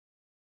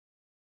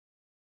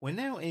We're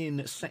now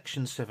in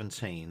section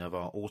 17 of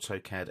our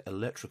AutoCAD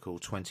Electrical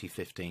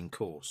 2015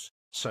 course.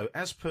 So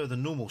as per the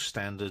normal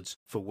standards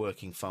for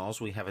working files,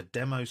 we have a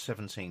Demo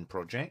 17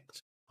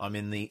 project. I'm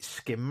in the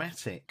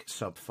schematic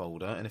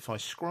subfolder, and if I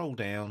scroll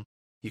down,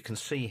 you can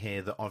see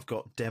here that I've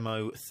got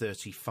Demo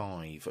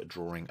 35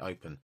 drawing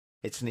open.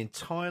 It's an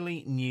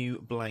entirely new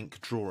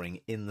blank drawing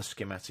in the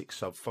schematic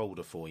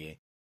subfolder for you.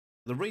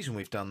 The reason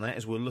we've done that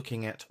is we're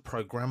looking at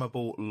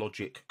programmable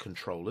logic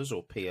controllers,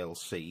 or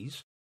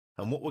PLCs.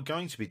 And what we're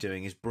going to be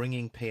doing is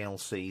bringing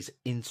PLCs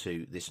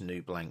into this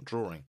new blank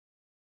drawing.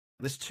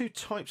 There's two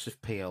types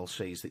of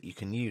PLCs that you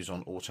can use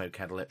on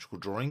AutoCAD electrical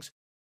drawings.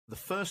 The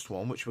first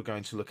one, which we're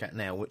going to look at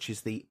now, which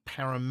is the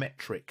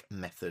parametric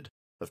method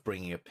of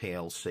bringing a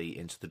PLC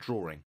into the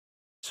drawing.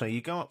 So you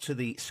go up to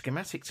the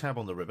schematic tab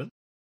on the ribbon,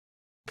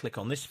 click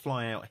on this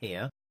flyout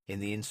here in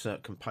the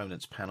Insert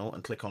Components panel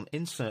and click on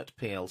Insert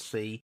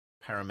PLC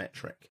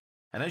Parametric.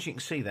 And as you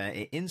can see there,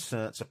 it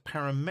inserts a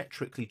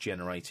parametrically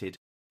generated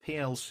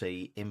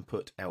PLC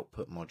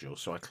input-output module.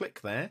 So I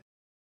click there,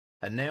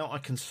 and now I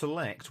can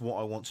select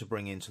what I want to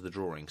bring into the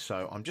drawing.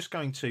 So I'm just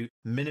going to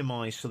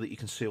minimize so that you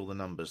can see all the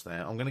numbers there.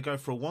 I'm going to go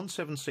for a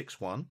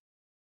 1761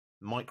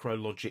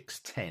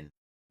 MicroLogix 10.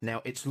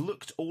 Now it's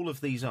looked all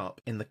of these up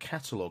in the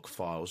catalog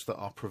files that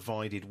are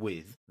provided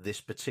with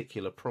this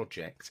particular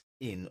project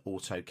in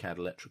AutoCAD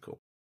Electrical.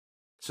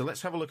 So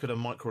let's have a look at a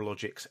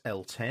MicroLogix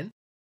L10.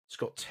 It's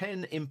got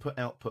 10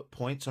 input-output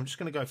points. I'm just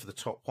going to go for the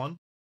top one.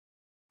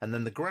 And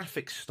then the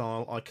graphics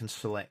style I can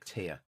select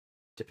here.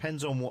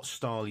 Depends on what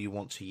style you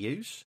want to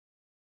use.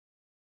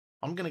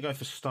 I'm going to go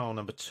for style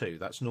number 2.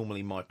 That's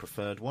normally my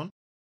preferred one.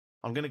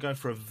 I'm going to go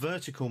for a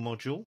vertical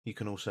module. You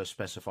can also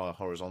specify a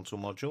horizontal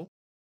module.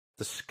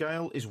 The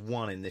scale is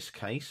 1 in this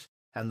case.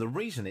 And the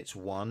reason it's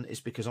 1 is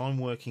because I'm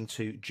working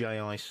to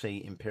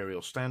JIC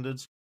Imperial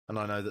Standards. And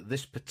I know that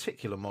this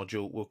particular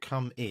module will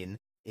come in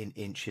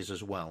inches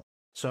as well.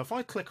 So if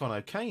I click on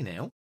OK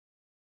now,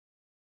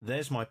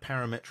 there's my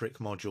parametric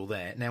module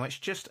there. Now it's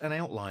just an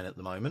outline at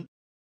the moment.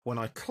 When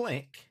I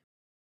click,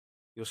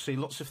 you'll see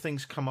lots of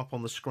things come up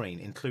on the screen,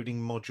 including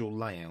module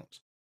layout.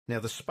 Now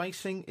the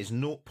spacing is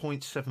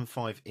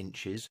 0.75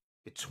 inches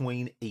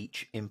between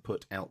each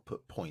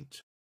input-output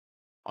point.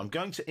 I'm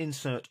going to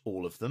insert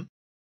all of them,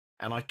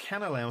 and I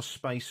can allow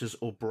spaces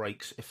or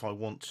breaks if I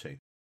want to.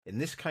 In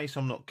this case,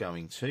 I'm not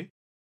going to,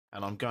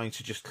 and I'm going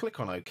to just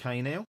click on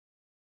OK now.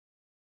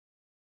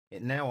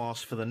 It now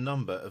asks for the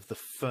number of the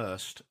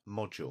first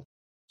module.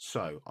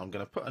 So I'm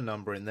going to put a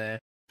number in there,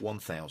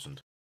 1000.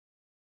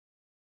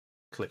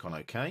 Click on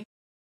OK.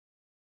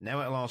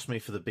 Now it'll ask me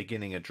for the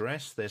beginning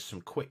address. There's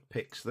some quick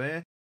picks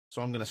there.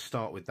 So I'm going to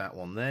start with that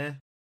one there.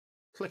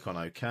 Click on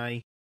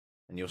OK.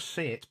 And you'll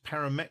see it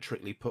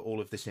parametrically put all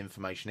of this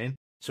information in.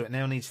 So it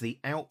now needs the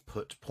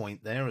output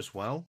point there as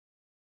well.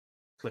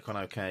 Click on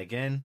OK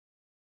again.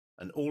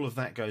 And all of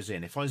that goes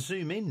in. If I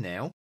zoom in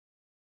now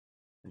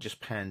and just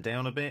pan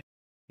down a bit,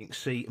 you can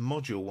see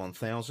module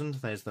 1000,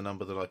 there's the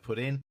number that I put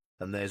in,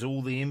 and there's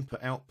all the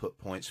input-output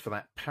points for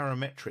that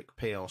parametric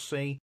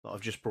PLC that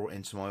I've just brought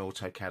into my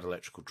AutoCAD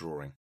electrical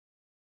drawing.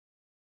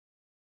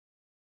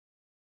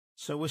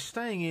 So we're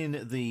staying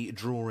in the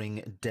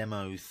drawing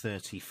Demo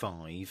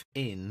 35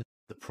 in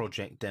the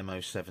project Demo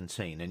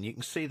 17, and you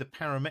can see the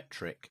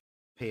parametric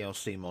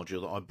PLC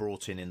module that I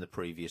brought in the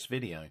previous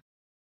video.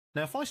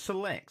 Now if I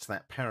select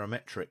that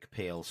parametric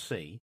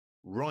PLC,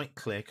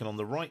 right-click, and on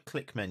the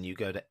right-click menu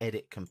go to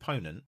Edit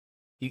Component,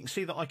 you can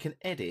see that I can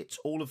edit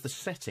all of the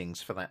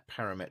settings for that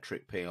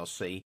parametric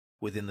PLC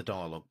within the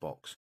dialog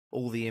box.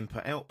 All the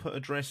input-output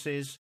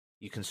addresses,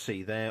 you can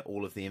see there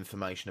all of the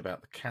information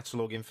about the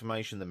catalog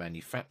information, the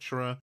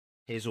manufacturer.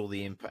 Here's all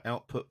the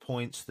input-output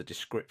points, the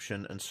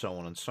description, and so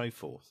on and so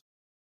forth.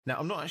 Now,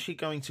 I'm not actually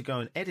going to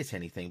go and edit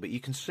anything, but you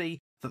can see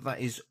that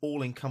that is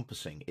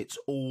all-encompassing. It's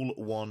all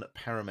one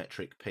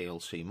parametric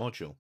PLC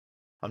module.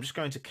 I'm just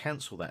going to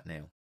cancel that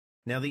now.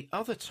 Now, the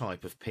other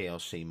type of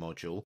PLC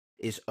module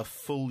is a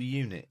full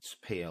unit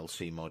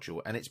PLC module,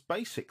 and it's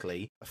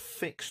basically a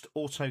fixed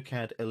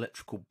AutoCAD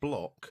electrical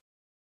block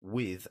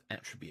with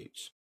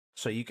attributes.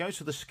 So you go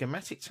to the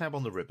schematic tab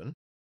on the ribbon,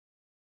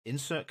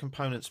 Insert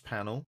Components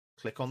panel,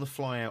 click on the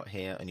flyout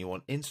here, and you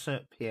want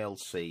Insert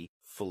PLC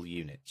Full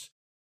Units.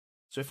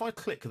 So if I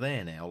click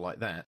there now like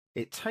that,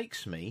 it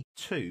takes me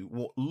to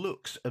what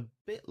looks a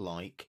bit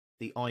like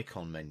the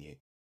icon menu.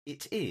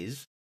 It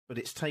is, but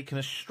it's taken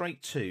us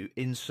straight to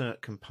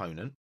Insert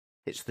Component.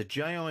 It's the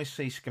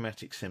JIC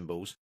schematic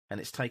symbols, and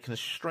it's taken us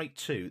straight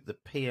to the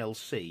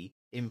PLC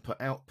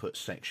input-output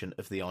section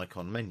of the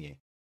icon menu.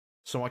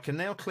 So I can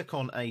now click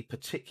on a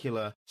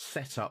particular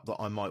setup that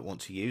I might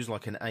want to use,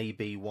 like an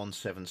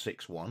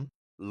AB1761,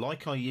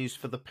 like I used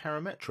for the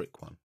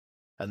parametric one.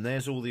 And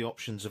there's all the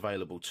options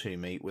available to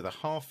me with a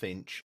 1/2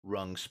 inch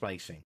rung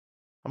spacing.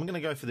 I'm going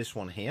to go for this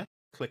one here,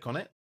 click on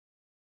it,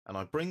 and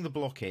I bring the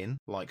block in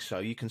like so.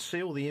 You can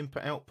see all the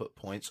input-output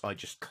points. I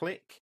just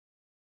click.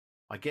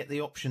 I get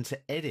the option to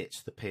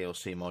edit the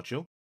PLC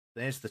module.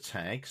 There's the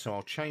tag, so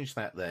I'll change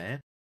that there,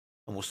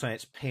 and we'll say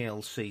it's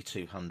PLC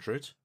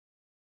 200.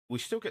 We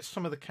still get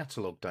some of the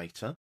catalog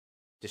data,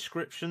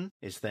 Description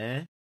is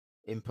there.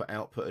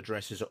 Input-output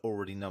addresses are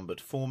already numbered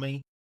for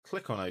me.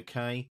 Click on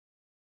OK.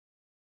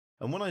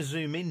 And when I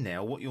zoom in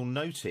now, what you'll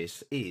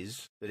notice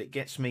is that it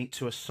gets me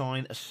to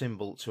assign a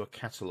symbol to a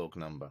catalogue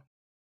number.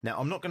 Now,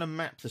 I'm not going to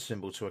map the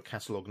symbol to a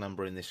catalogue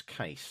number in this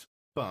case,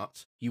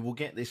 but you will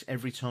get this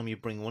every time you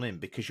bring one in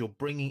because you're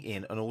bringing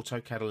in an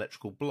AutoCAD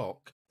electrical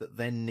block that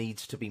then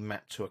needs to be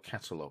mapped to a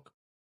catalogue.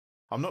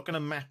 I'm not going to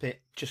map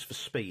it just for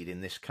speed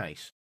in this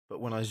case, but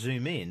when I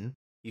zoom in,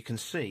 you can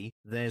see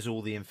there's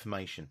all the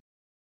information.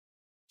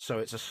 So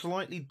it's a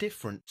slightly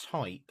different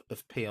type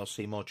of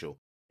PLC module.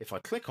 If I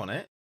click on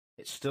it,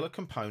 it's still a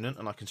component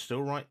and I can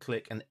still right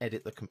click and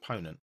edit the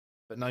component.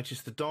 But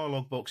notice the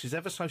dialog box is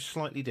ever so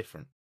slightly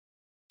different.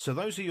 So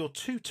those are your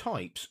two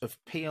types of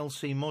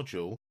PLC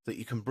module that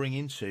you can bring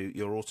into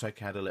your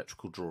AutoCAD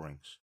electrical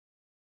drawings.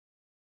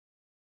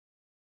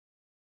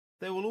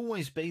 There will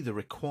always be the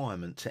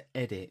requirement to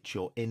edit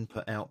your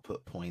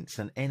input-output points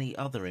and any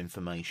other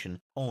information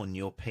on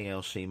your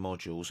PLC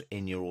modules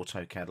in your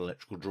AutoCAD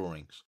electrical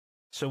drawings.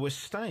 So we're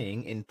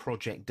staying in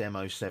project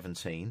demo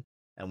 17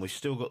 and we've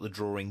still got the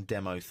drawing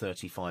demo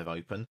 35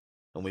 open,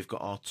 and we've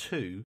got our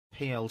two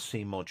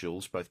PLC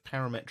modules, both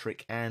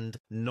parametric and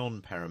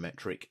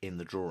non-parametric, in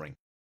the drawing.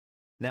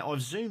 Now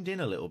I've zoomed in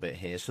a little bit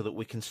here so that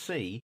we can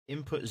see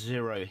input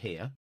 0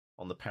 here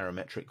on the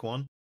parametric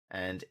one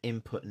and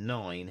input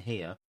 9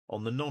 here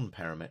on the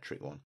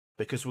non-parametric one,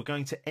 because we're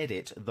going to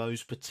edit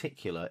those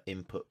particular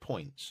input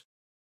points.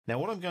 Now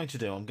what I'm going to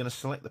do, I'm going to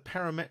select the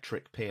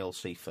parametric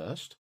PLC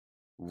first,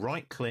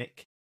 right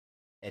click,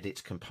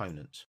 edit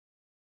component.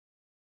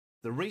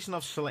 The reason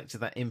I've selected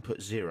that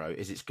input 0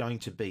 is it's going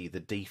to be the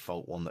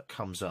default one that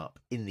comes up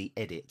in the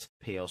edit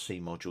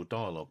PLC module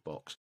dialog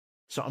box.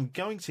 So I'm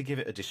going to give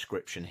it a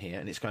description here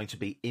and it's going to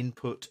be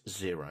input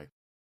 0.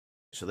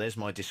 So there's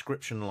my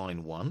description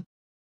line 1.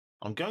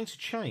 I'm going to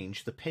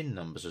change the pin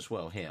numbers as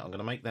well here. I'm going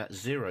to make that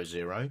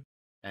 00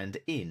 and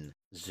in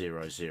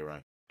 00.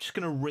 Just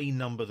going to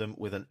renumber them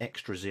with an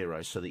extra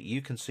 0 so that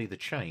you can see the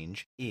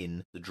change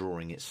in the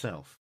drawing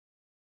itself.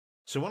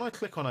 So when I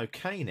click on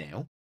OK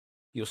now,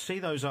 you'll see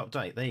those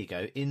update. There you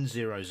go, in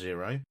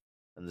 00,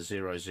 and the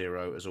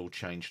 00 has all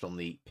changed on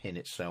the pin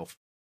itself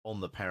on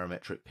the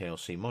parametric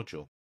PLC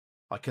module.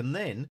 I can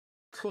then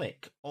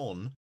click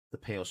on the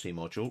PLC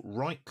module,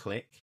 right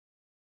click,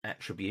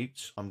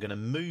 attributes. I'm going to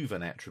move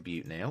an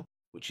attribute now,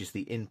 which is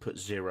the input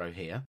 0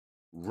 here.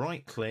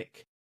 Right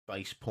click,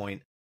 base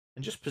point,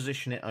 and just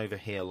position it over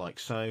here like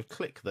so.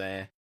 Click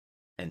there,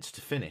 enter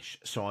to finish.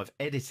 So I've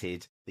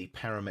edited the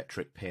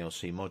parametric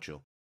PLC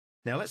module.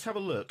 Now let's have a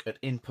look at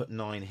input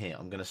 9 here.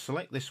 I'm going to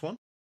select this one.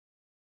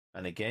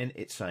 And again,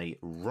 it's a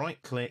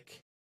right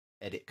click,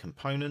 edit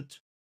component.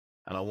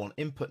 And I want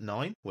input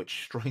 9,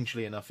 which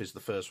strangely enough is the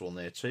first one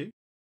there too.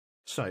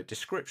 So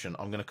description,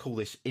 I'm going to call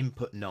this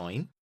input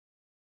 9.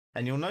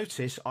 And you'll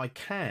notice I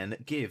can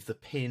give the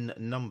pin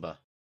number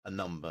a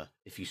number,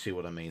 if you see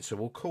what I mean. So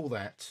we'll call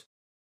that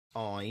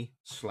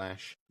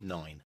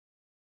I/9.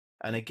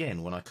 And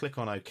again, when I click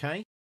on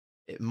OK,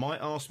 it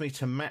might ask me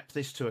to map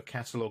this to a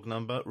catalogue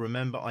number.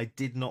 Remember, I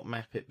did not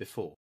map it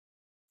before.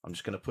 I'm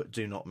just going to put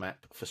do not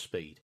map for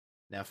speed.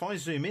 Now, if I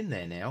zoom in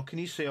there now, can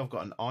you see I've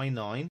got an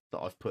I9 that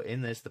I've put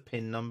in? There's the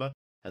pin number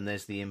and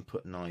there's the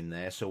input 9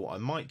 there. So what I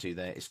might do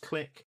there is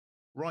click,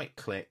 right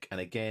click, and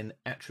again,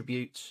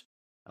 attributes.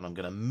 And I'm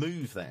going to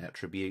move that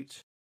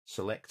attribute,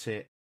 select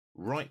it,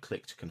 right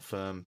click to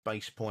confirm,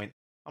 base point.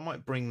 I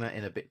might bring that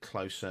in a bit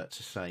closer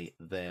to say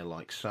there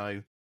like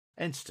so.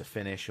 Enter to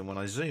finish. And when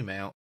I zoom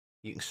out,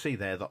 you can see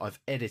there that I've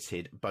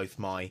edited both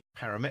my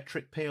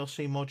parametric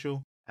PLC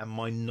module and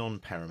my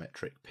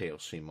non-parametric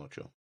PLC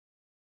module.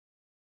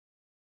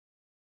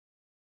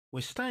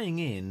 We're staying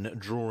in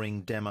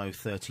drawing demo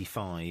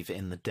 35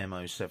 in the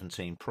demo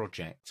 17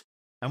 project.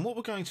 And what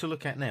we're going to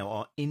look at now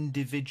are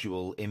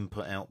individual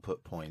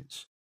input-output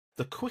points.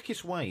 The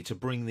quickest way to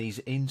bring these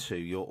into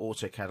your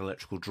AutoCAD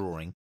electrical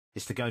drawing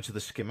is to go to the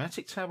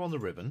schematic tab on the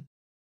ribbon,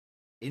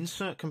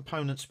 insert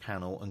components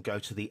panel and go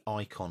to the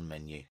icon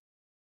menu.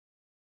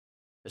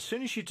 As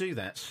soon as you do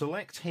that,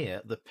 select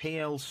here the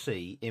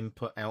PLC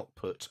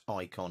input-output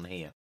icon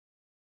here.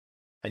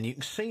 And you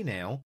can see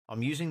now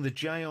I'm using the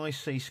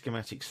JIC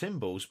schematic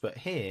symbols, but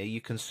here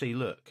you can see,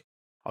 look,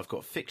 I've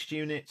got fixed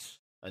units,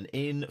 an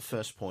in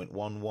first point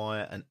 1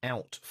 wire, and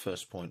out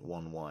first point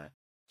 1 wire.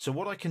 So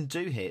what I can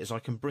do here is I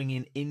can bring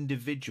in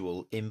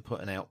individual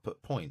input and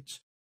output points.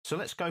 So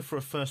let's go for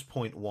a first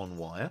point 1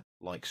 wire,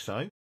 like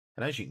so.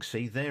 And as you can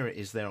see, there it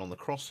is there on the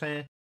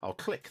crosshair. I'll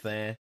click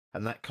there,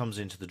 and that comes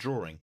into the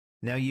drawing.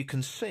 Now you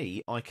can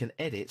see I can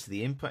edit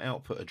the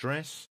input-output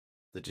address,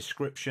 the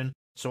description.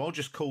 So I'll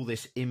just call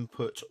this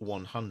input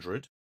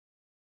 100.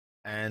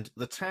 And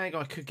the tag,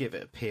 I could give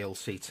it a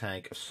PLC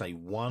tag of say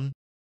 1.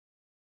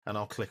 And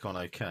I'll click on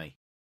OK.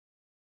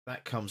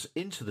 That comes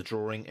into the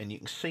drawing and you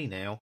can see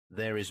now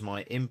there is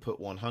my input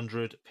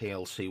 100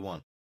 PLC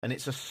 1. And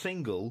it's a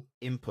single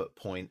input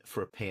point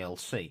for a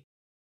PLC.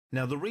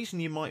 Now the reason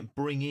you might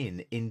bring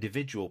in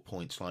individual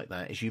points like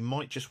that is you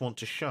might just want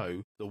to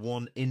show the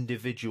one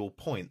individual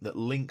point that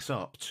links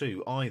up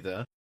to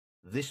either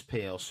this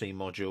PLC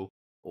module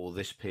or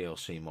this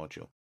PLC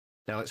module.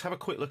 Now let's have a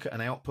quick look at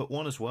an output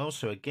one as well.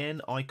 So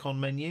again, icon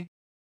menu,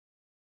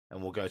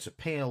 and we'll go to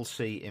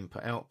PLC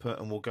input output,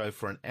 and we'll go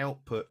for an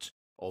output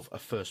of a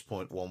first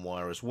point one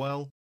wire as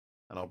well.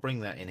 And I'll bring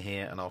that in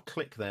here and I'll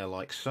click there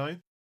like so.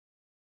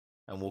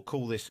 And we'll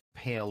call this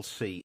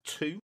PLC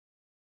 2,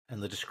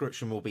 and the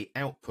description will be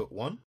output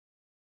 1,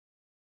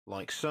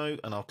 like so,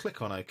 and I'll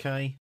click on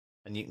OK,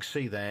 and you can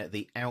see there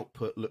the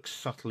output looks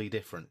subtly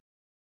different.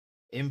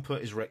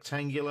 Input is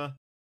rectangular,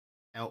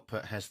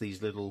 output has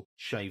these little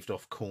shaved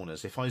off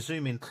corners. If I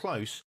zoom in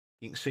close,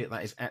 you can see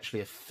that is actually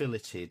a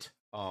filleted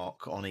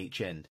arc on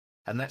each end,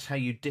 and that's how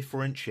you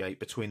differentiate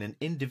between an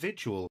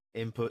individual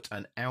input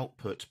and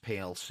output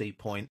PLC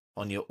point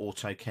on your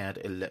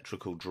AutoCAD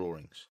electrical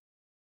drawings.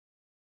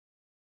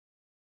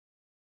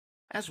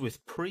 As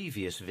with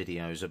previous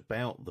videos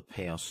about the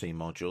PLC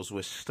modules,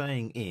 we're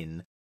staying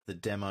in the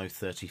Demo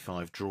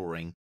 35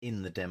 drawing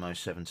in the Demo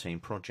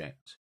 17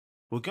 project.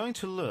 We're going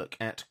to look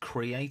at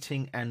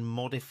creating and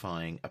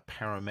modifying a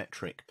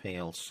parametric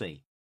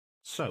PLC.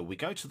 So we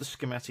go to the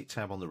schematic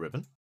tab on the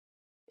ribbon,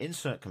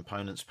 insert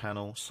components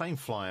panel, same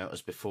flyout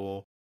as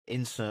before,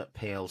 insert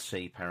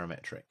PLC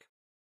parametric.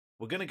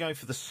 We're going to go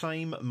for the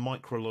same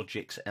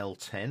Micrologix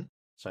L10,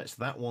 so it's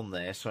that one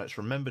there, so it's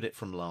remembered it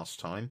from last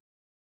time.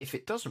 If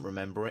it doesn't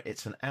remember it,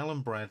 it's an Allen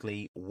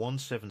Bradley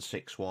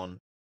 1761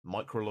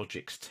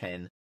 Micrologix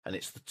 10, and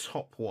it's the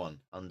top one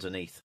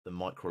underneath the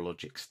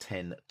Micrologix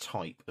 10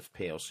 type of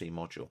PLC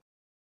module.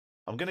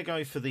 I'm going to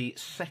go for the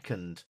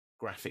second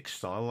graphic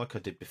style like I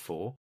did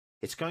before.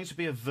 It's going to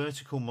be a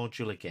vertical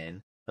module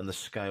again, and the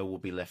scale will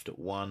be left at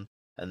 1,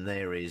 and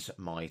there is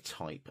my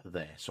type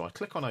there. So I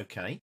click on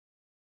OK,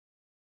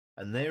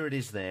 and there it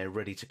is there,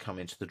 ready to come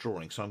into the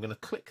drawing. So I'm going to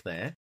click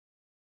there.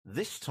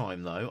 This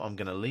time though, I'm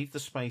going to leave the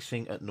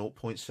spacing at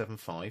 0.75,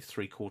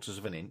 3/4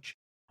 of an inch.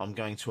 I'm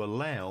going to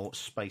allow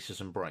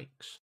spacers and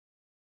breaks.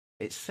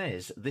 It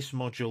says this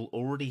module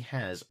already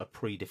has a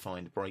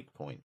predefined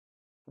breakpoint.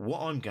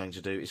 What I'm going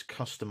to do is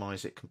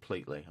customize it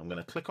completely. I'm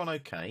going to click on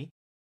OK,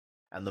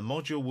 and the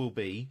module will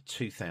be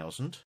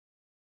 2000,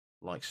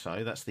 like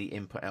so. That's the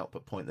input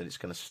output point that it's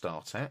going to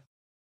start at.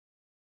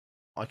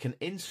 I can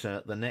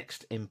insert the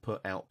next input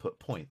output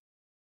point.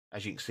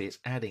 As you can see, it's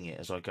adding it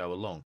as I go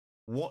along.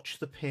 Watch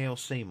the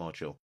PLC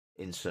module.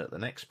 Insert the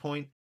next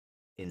point,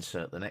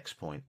 insert the next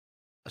point.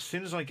 As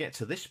soon as I get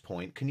to this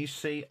point, can you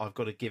see I've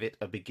got to give it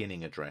a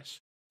beginning address?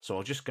 So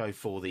I'll just go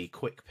for the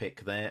quick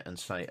pick there and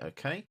say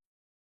OK.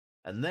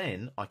 And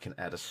then I can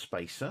add a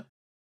spacer,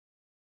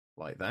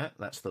 like that.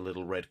 That's the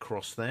little red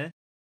cross there.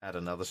 Add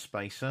another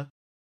spacer.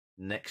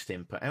 Next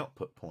input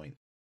output point.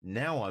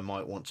 Now I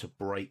might want to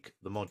break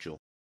the module.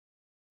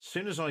 As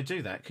soon as I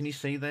do that, can you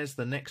see there's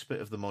the next bit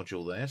of the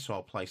module there? So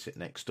I'll place it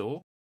next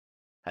door.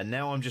 And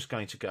now I'm just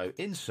going to go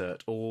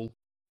insert all,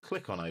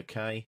 click on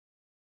OK,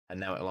 and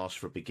now it'll ask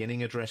for a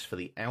beginning address for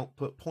the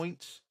output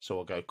points. So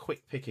I'll go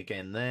quick pick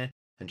again there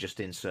and just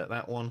insert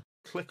that one,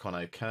 click on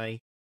OK,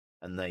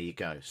 and there you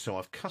go. So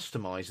I've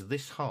customized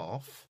this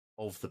half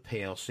of the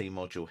PLC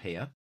module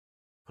here,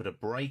 put a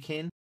break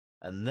in,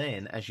 and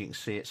then as you can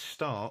see it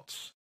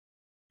starts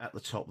at the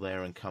top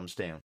there and comes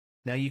down.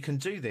 Now you can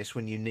do this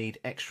when you need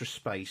extra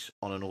space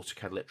on an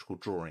AutoCAD electrical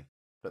drawing,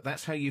 but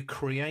that's how you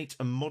create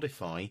and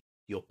modify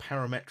your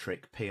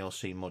parametric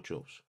PLC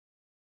modules.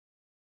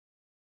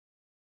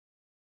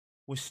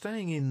 We're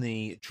staying in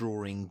the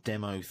drawing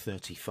Demo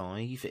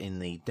 35 in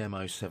the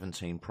Demo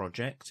 17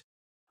 project,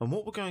 and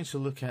what we're going to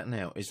look at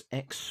now is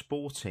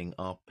exporting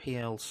our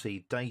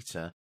PLC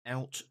data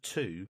out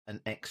to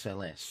an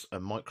XLS, a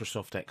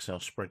Microsoft Excel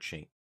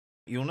spreadsheet.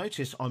 You'll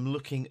notice I'm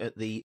looking at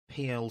the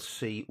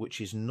PLC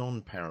which is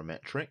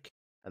non-parametric,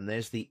 and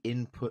there's the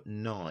input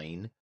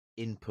 9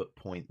 input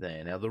point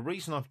there. Now the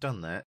reason I've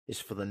done that is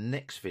for the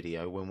next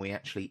video when we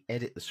actually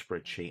edit the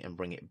spreadsheet and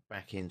bring it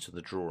back into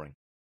the drawing.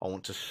 I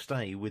want to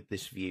stay with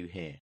this view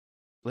here.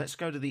 Let's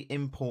go to the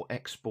Import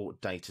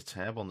Export Data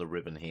tab on the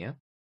ribbon here,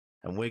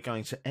 and we're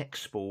going to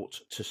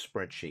export to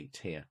spreadsheet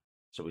here.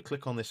 So we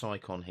click on this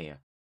icon here,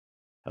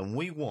 and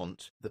we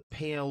want the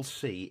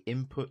PLC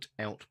input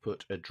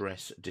output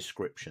address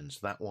descriptions,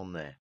 that one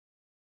there.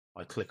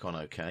 I click on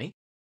OK.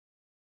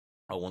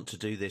 I want to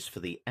do this for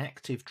the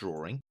active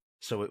drawing,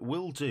 so it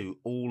will do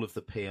all of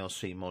the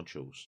PLC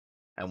modules.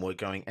 And we're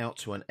going out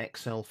to an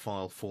Excel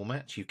file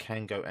format. You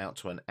can go out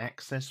to an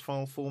Access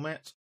file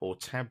format, or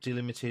tab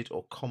delimited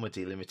or comma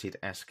delimited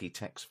ASCII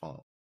text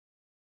file.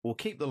 We'll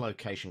keep the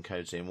location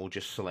codes in. We'll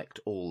just select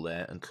all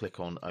there and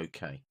click on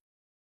OK.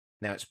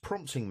 Now it's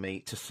prompting me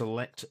to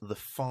select the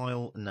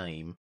file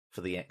name for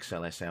the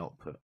XLS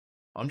output.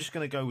 I'm just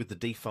going to go with the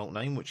default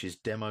name, which is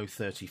Demo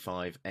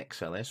 35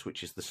 XLS,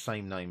 which is the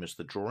same name as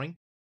the drawing.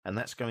 And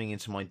that's going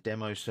into my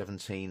Demo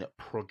 17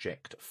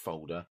 project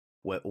folder,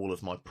 where all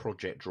of my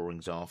project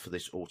drawings are for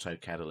this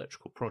AutoCAD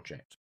electrical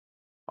project.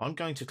 I'm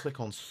going to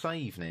click on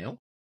Save now,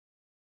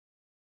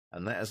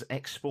 and that has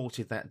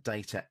exported that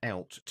data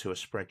out to a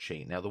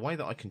spreadsheet. Now the way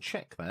that I can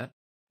check that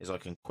is I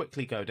can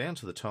quickly go down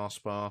to the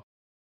taskbar,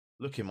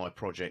 look in my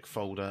project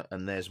folder,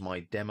 and there's my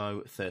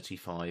Demo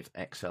 35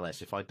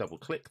 XLS. If I double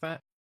click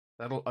that,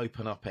 that'll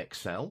open up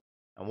Excel,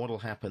 and what'll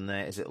happen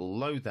there is it'll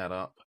load that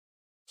up.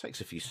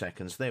 Takes a few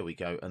seconds. There we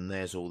go, and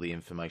there's all the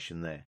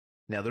information there.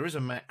 Now there is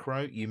a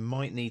macro. You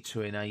might need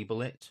to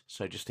enable it,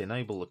 so just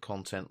enable the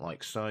content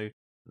like so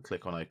and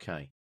click on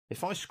OK.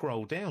 If I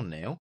scroll down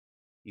now,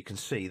 you can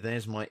see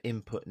there's my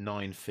input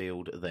 9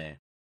 field there.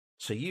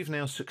 So you've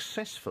now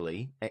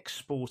successfully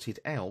exported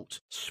out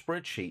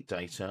spreadsheet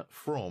data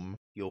from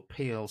your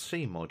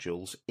PLC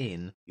modules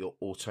in your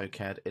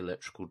AutoCAD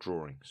electrical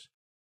drawings.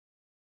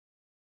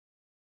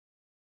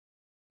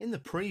 In the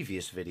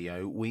previous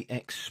video, we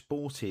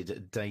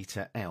exported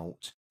data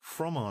out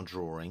from our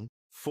drawing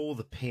for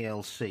the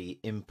PLC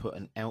input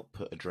and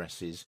output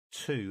addresses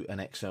to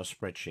an Excel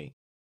spreadsheet.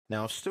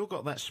 Now I've still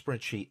got that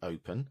spreadsheet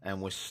open,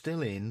 and we're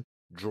still in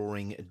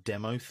drawing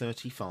Demo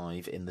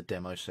 35 in the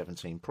Demo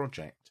 17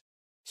 project.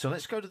 So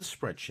let's go to the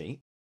spreadsheet.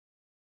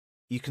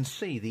 You can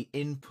see the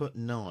input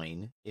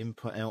 9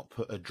 input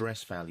output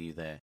address value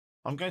there.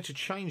 I'm going to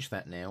change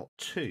that now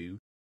to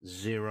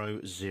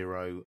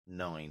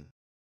 009.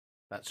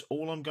 That's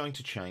all I'm going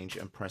to change,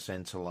 and press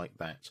enter like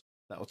that.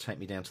 That will take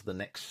me down to the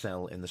next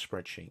cell in the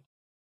spreadsheet.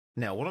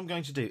 Now what I'm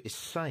going to do is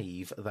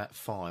save that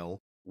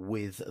file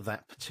with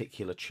that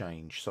particular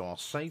change. So I'll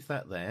save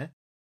that there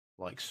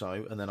like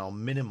so, and then I'll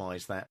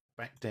minimize that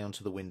back down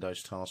to the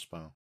Windows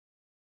taskbar.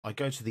 I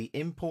go to the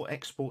Import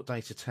Export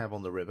Data tab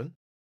on the ribbon,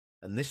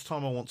 and this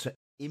time I want to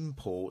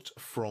import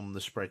from the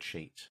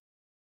spreadsheet.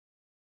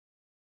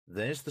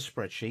 There's the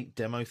spreadsheet,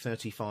 Demo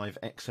 35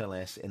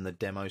 XLS in the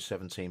Demo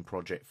 17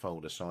 project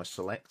folder. So I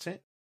select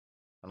it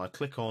and I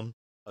click on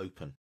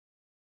Open.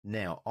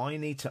 Now I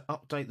need to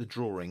update the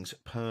drawings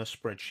per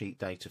spreadsheet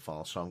data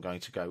file. So I'm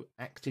going to go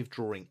Active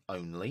Drawing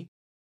Only,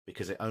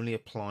 because it only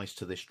applies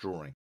to this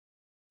drawing.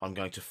 I'm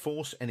going to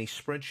force any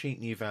spreadsheet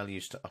new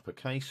values to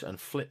uppercase and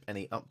flip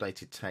any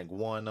updated tag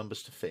wire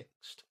numbers to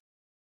fixed.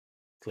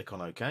 Click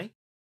on OK.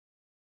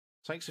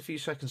 Takes a few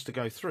seconds to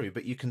go through,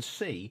 but you can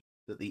see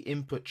that the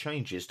input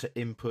changes to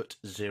input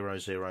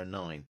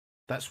 009.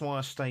 That's why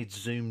I stayed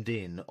zoomed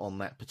in on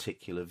that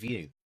particular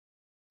view.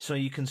 So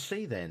you can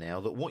see there now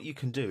that what you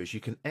can do is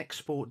you can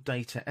export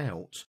data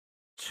out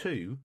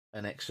to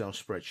an Excel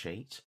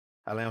spreadsheet,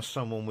 allow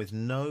someone with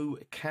no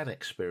CAD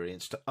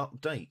experience to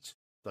update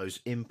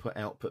those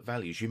input-output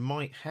values. You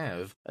might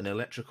have an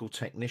electrical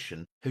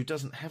technician who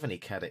doesn't have any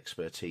CAD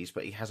expertise,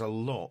 but he has a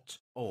lot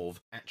of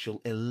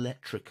actual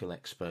electrical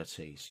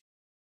expertise.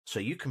 So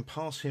you can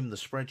pass him the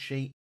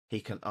spreadsheet,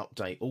 he can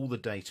update all the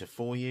data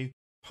for you,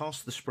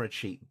 pass the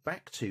spreadsheet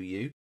back to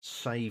you,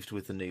 saved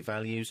with the new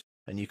values,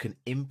 and you can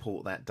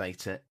import that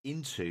data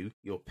into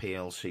your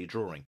PLC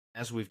drawing,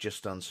 as we've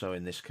just done so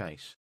in this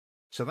case.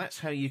 So that's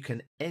how you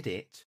can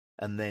edit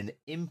and then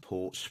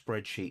import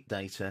spreadsheet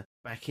data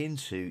back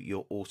into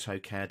your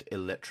AutoCAD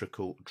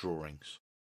electrical drawings.